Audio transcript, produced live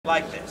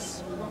Like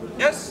this.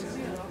 Yes?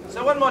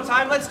 So one more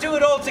time, let's do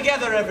it all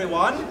together,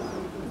 everyone.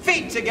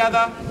 Feet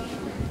together.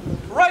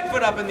 Right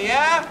foot up in the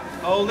air.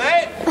 Hold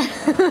it.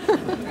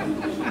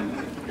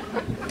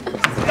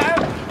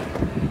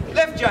 Down.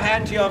 Lift your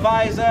hand to your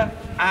visor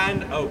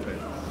and open.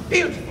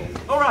 Beautiful.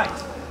 All right.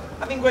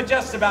 I think we're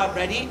just about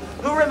ready.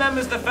 Who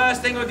remembers the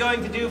first thing we're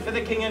going to do for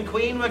the king and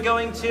queen? We're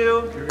going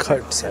to...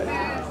 curtsy.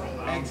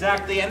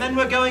 Exactly. And then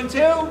we're going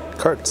to...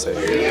 curtsy.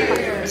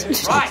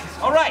 Right.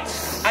 All right.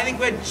 I think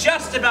we're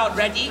just about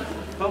ready,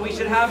 but we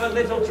should have a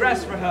little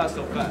dress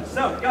rehearsal first.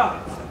 So,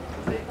 guards,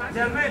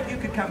 Delma, if you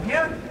could come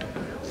here,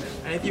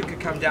 and if you could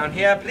come down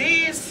here,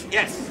 please.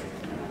 Yes.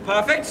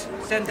 Perfect.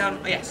 Send down.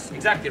 Yes,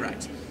 exactly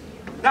right.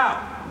 Now,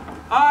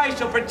 I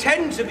shall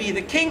pretend to be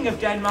the king of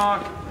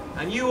Denmark,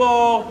 and you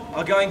all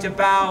are going to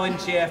bow and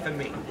cheer for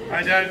me.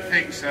 I don't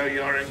think so,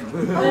 Yorick.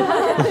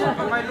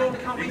 But my lord,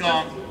 can't we Be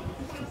gone.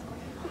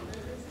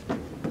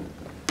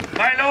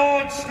 My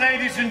lords,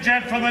 ladies and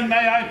gentlemen,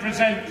 may I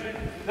present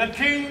the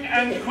King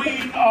and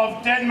Queen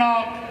of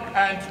Denmark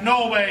and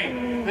Norway,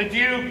 the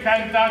Duke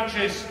and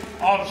Duchess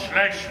of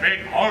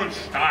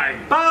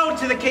Schleswig-Holstein. Bow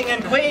to the king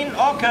and queen,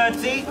 or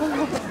curtsy,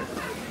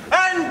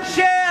 and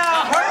cheer!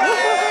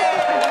 Hooray!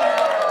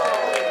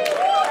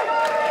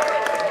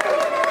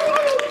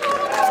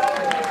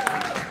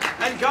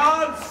 And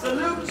guards,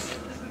 salute.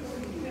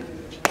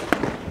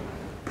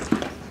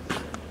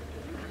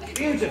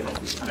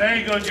 Beautiful.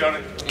 Very good,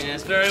 Yorick.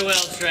 Yes, very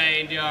well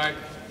trained, York.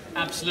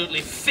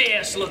 Absolutely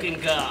fierce-looking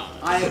guard.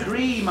 I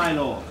agree, my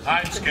lord.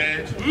 I'm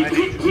scared. I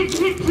need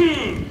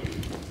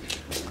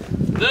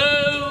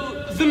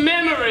Though the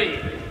memory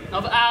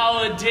of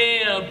our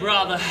dear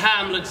brother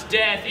Hamlet's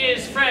death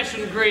is fresh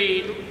and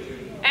green,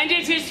 and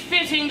it is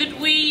fitting that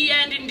we,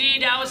 and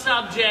indeed our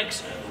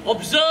subjects,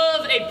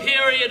 observe a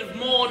period of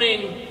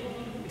mourning,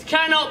 it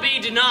cannot be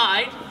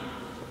denied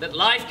that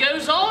life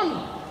goes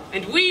on.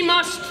 And we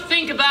must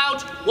think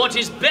about what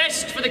is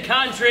best for the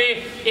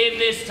country in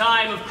this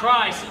time of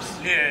crisis.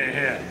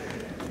 Yeah.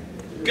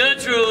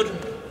 Gertrude,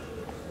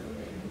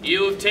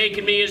 you have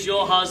taken me as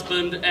your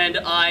husband, and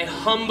I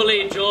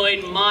humbly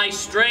join my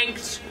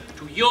strengths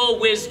to your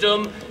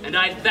wisdom, and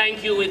I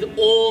thank you with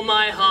all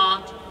my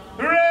heart.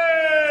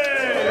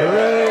 Hooray!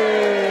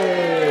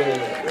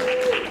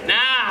 Hooray!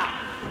 Now,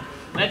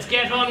 let's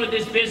get on with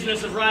this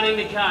business of running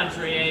the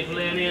country, eh,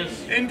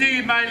 Valenius?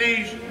 Indeed, my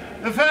liege.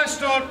 The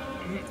first order...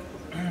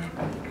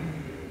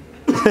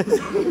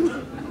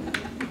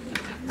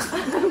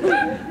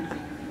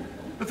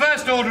 The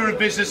first order of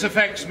business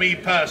affects me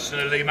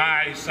personally,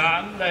 my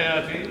son,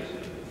 Laertes.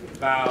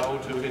 Bow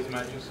to His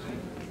Majesty.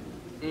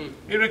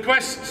 He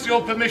requests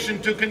your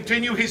permission to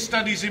continue his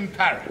studies in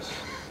Paris.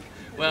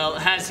 Well,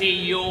 has he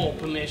your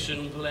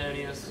permission,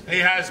 Valenius? He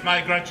has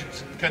my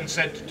grudged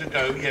consent to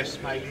go, yes,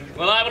 my liege.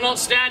 Well, I will not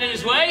stand in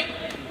his way.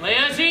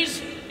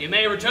 Laertes, you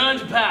may return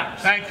to Paris.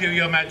 Thank you,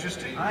 your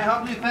Majesty. I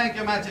humbly thank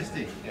your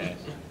Majesty. Yes.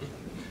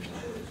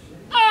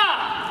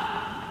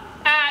 Ah!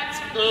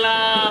 At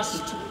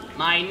last,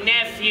 my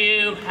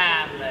nephew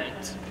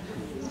Hamlet.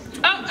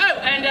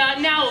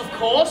 And now, of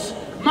course,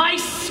 my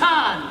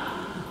son.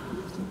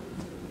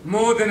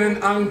 More than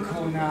an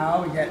uncle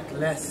now, yet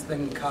less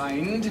than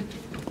kind.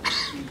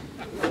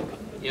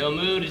 Your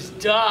mood is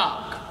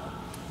dark.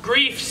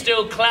 Grief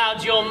still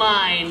clouds your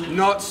mind.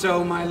 Not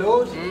so, my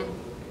lord.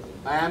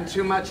 I am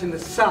too much in the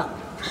sun.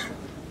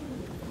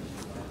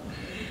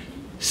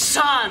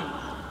 Son!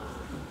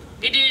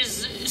 It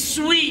is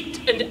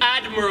sweet and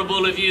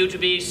admirable of you to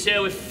be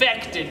so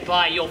affected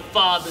by your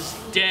father's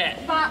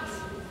death. But,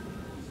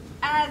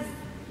 as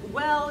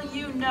well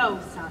you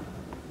know, son,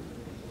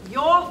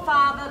 your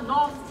father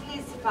lost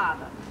his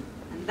father,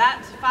 and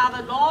that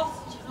father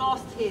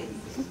lost his.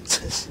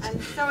 And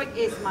so it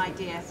is, my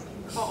dear,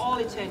 for all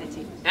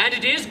eternity. And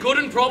it is good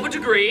and proper to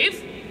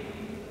grieve,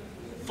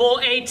 for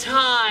a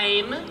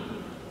time,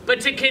 but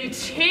to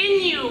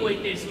continue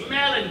with this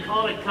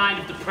melancholic kind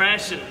of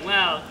depression,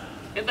 well,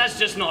 that's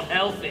just not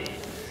healthy,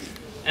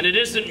 and it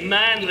isn't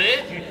manly.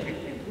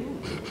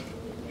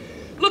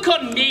 Look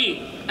on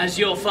me as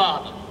your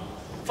father,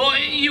 for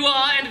you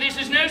are, and this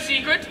is no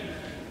secret,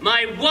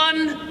 my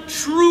one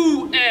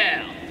true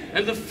heir,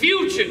 and the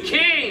future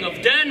king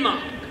of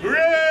Denmark.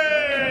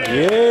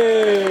 Hooray!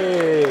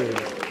 Yay!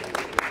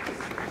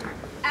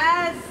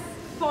 As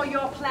for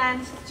your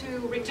plans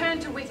to return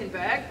to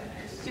Wittenberg,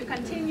 to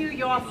continue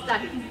your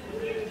studies,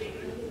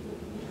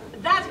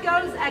 that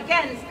goes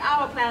against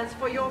our plans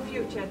for your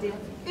future, dear.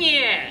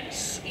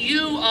 Yes,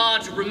 you are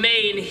to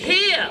remain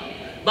here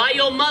by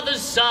your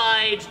mother's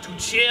side to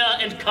cheer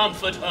and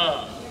comfort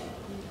her.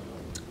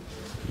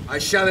 I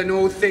shall in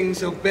all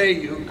things obey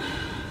you,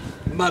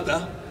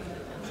 mother.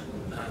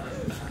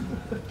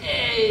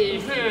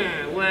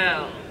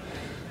 Well,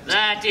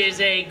 that is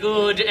a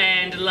good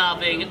and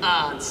loving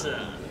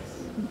answer.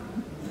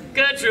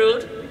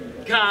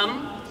 Gertrude,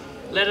 come,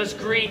 let us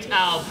greet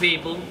our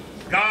people.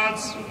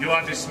 Guards, you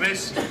are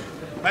dismissed.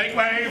 Make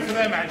way for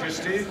their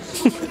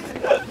Majesties.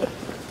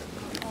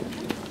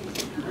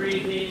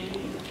 Greetings.